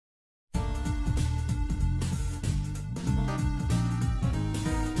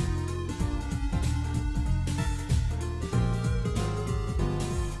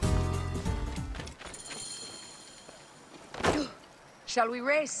Shall we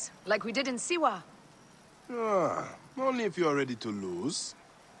race, like we did in Siwa? Only if you're ready to lose.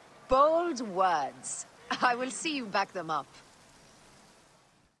 Bold words. I will see you back them up.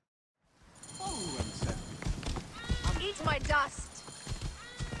 Eat my dust!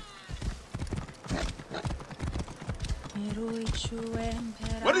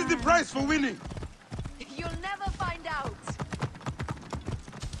 What is the price for winning? You'll never find out!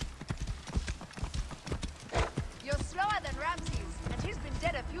 You're slower than Ramses, and he's been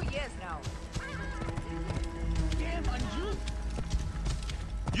dead a few years now. Damn, and you?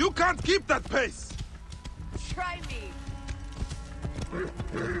 You can't keep that pace! Try me!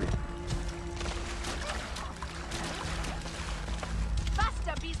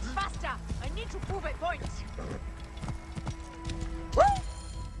 Faster, beast, faster! I need to prove a point!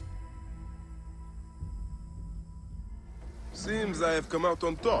 Seems I have come out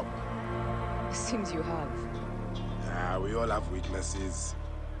on top. Seems you have. We all have weaknesses.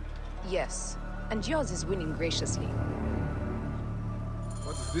 Yes, and yours is winning graciously.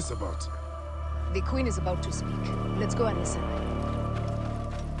 What is this about? The Queen is about to speak. Let's go and listen.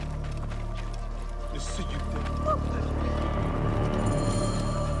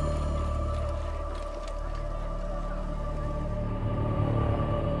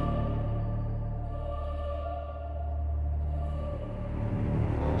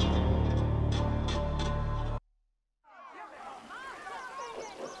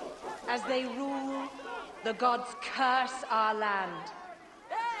 As they rule, the gods curse our land,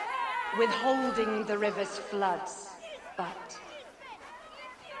 withholding the river's floods. But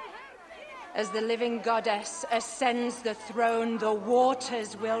as the living goddess ascends the throne, the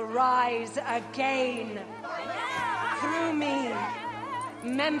waters will rise again. Through me,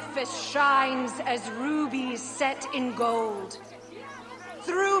 Memphis shines as rubies set in gold.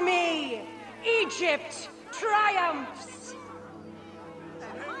 Through me, Egypt triumphs.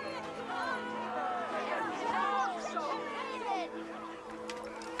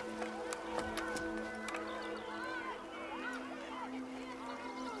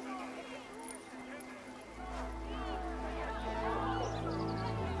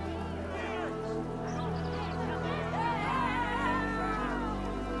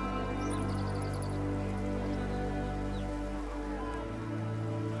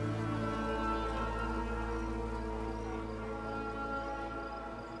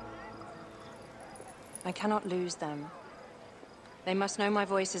 I cannot lose them. They must know my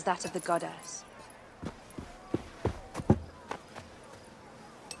voice is that of the goddess.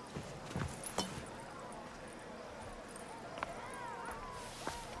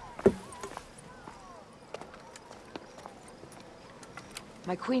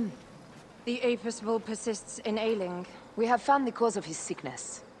 My queen. The Apis bull persists in ailing. We have found the cause of his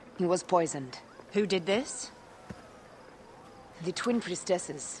sickness. He was poisoned. Who did this? The twin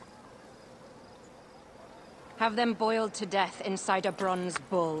priestesses. Have them boiled to death inside a bronze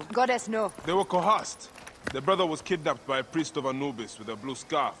bull. Goddess, no. They were coerced. Their brother was kidnapped by a priest of Anubis with a blue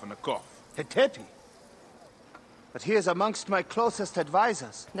scarf and a cough. Hetepi? But he is amongst my closest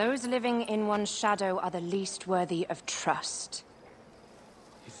advisors. Those living in one's shadow are the least worthy of trust.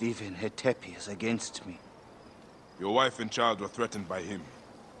 If even Hetepi is against me. Your wife and child were threatened by him,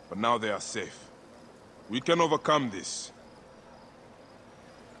 but now they are safe. We can overcome this.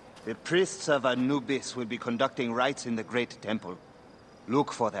 The priests of Anubis will be conducting rites in the Great Temple.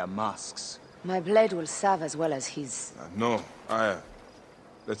 Look for their masks. My blade will serve as well as his. No,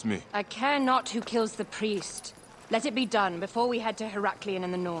 that's me. I care not who kills the priest. Let it be done before we head to Heraklion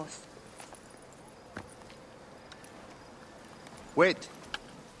in the north. Wait.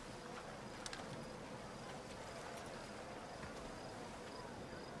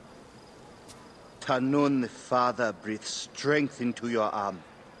 Tanun the Father breathes strength into your arm.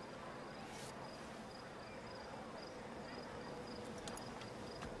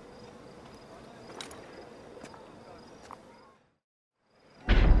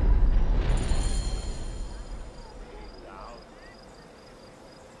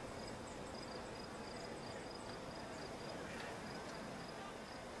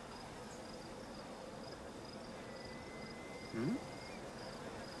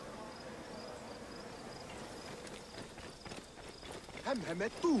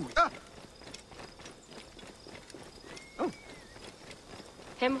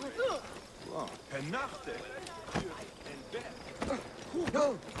 Him?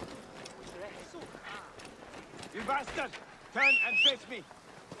 You bastard! Turn and face me!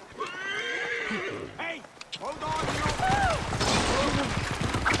 Hey! Hold on, you!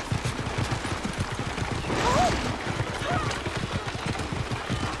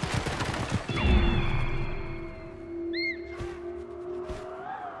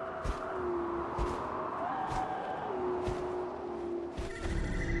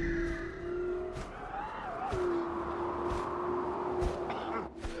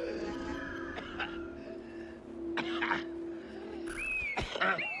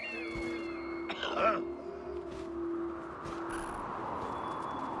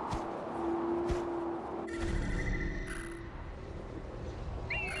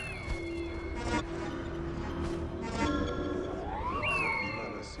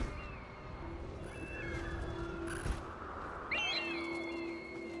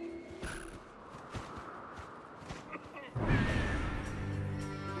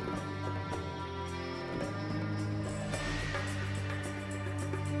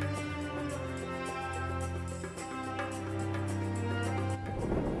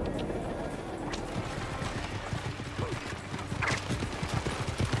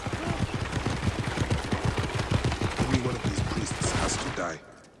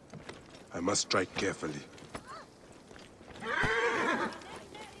 I must strike carefully.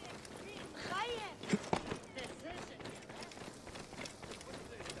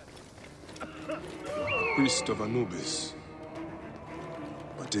 Priest of Anubis.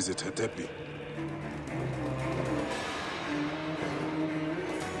 But is it Hatepi?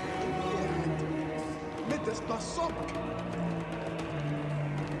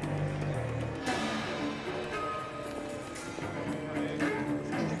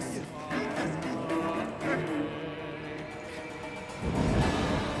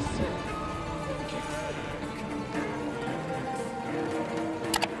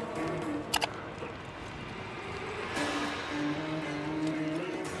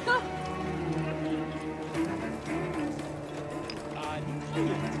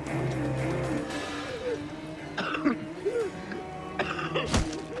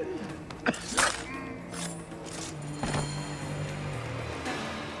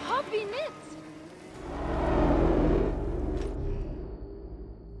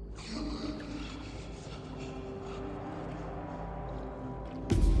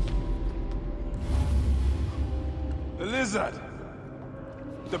 The lizard!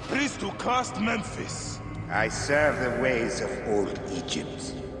 The priest who cursed Memphis! I serve the ways of old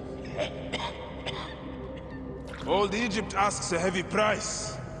Egypt. Old Egypt asks a heavy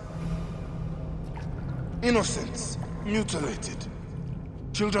price. Innocents, mutilated.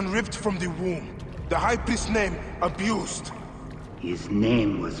 Children ripped from the womb. The high priest's name abused. His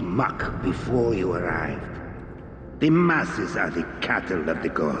name was Muk before you arrived. The masses are the cattle of the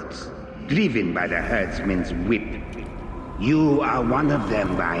gods, driven by the herdsman's whip. You are one of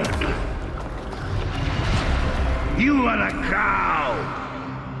them, Bayek. You are a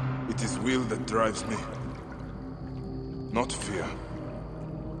cow! It is will that drives me, not fear.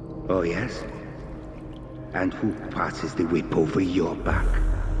 Oh, yes? And who passes the whip over your back?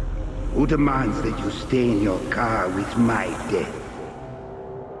 Who demands that you stay in your car with my death?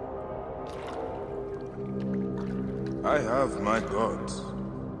 I have my gods.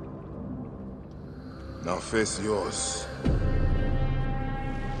 Now face yours.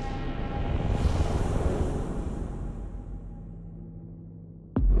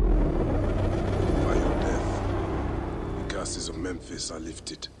 By your death, the curses of Memphis are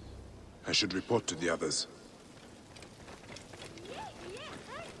lifted. I should report to the others.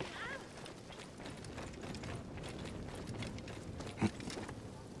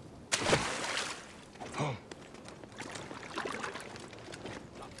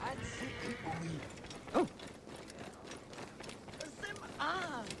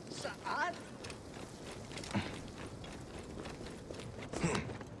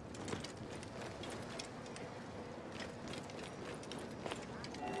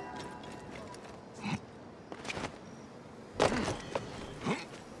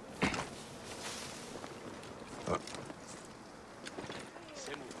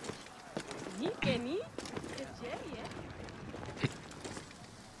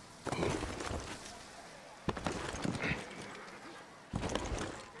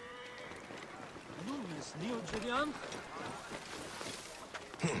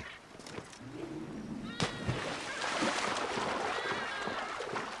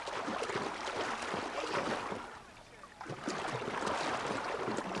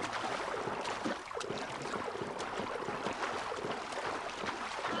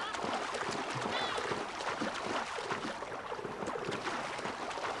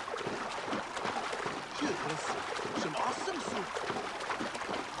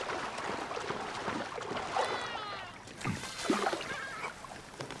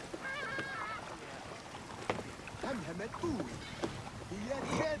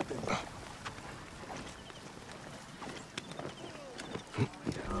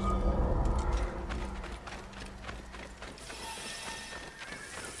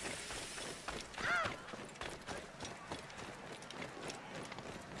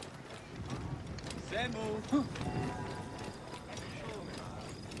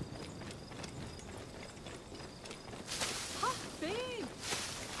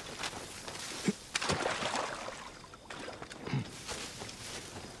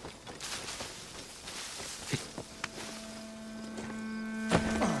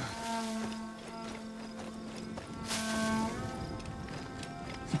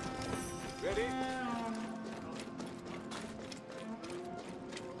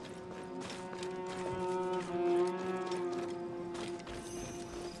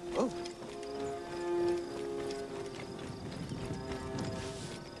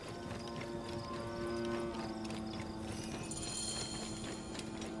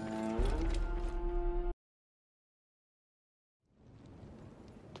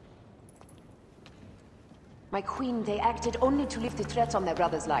 My queen, they acted only to lift the threat on their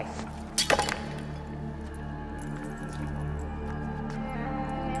brother's life.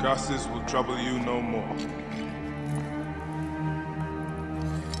 Curses will trouble you no more.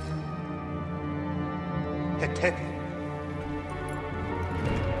 Hetepi.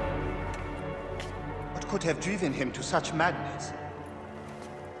 What could have driven him to such madness?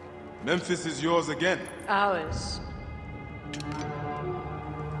 Memphis is yours again. Ours.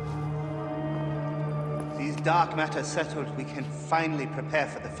 These dark matters settled, we can finally prepare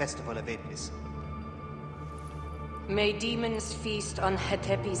for the Festival of Apis. May demons feast on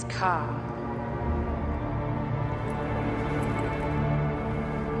Hetepi's car.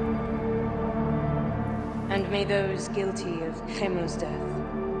 And may those guilty of Khemu's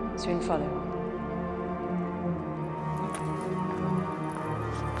death soon follow.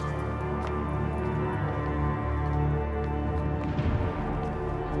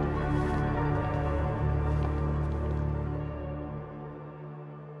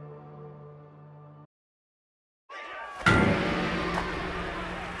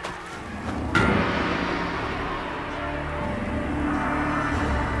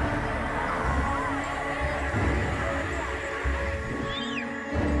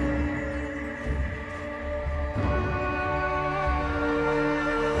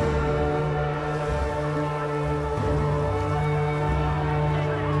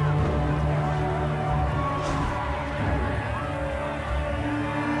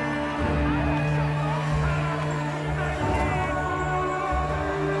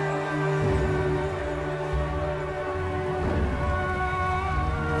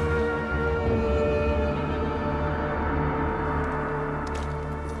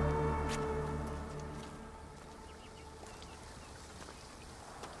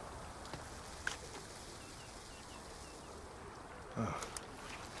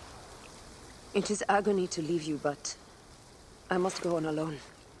 It is agony to leave you, but I must go on alone.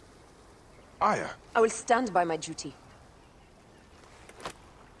 Aya, I will stand by my duty.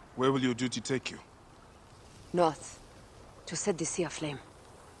 where will your duty take you? North, to set the sea aflame.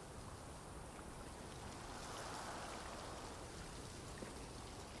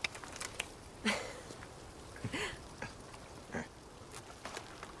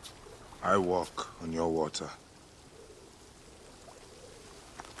 I walk on your water.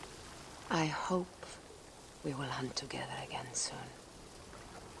 I hope we will hunt together again soon.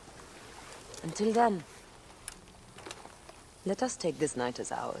 Until then, let us take this night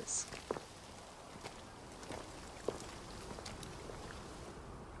as ours.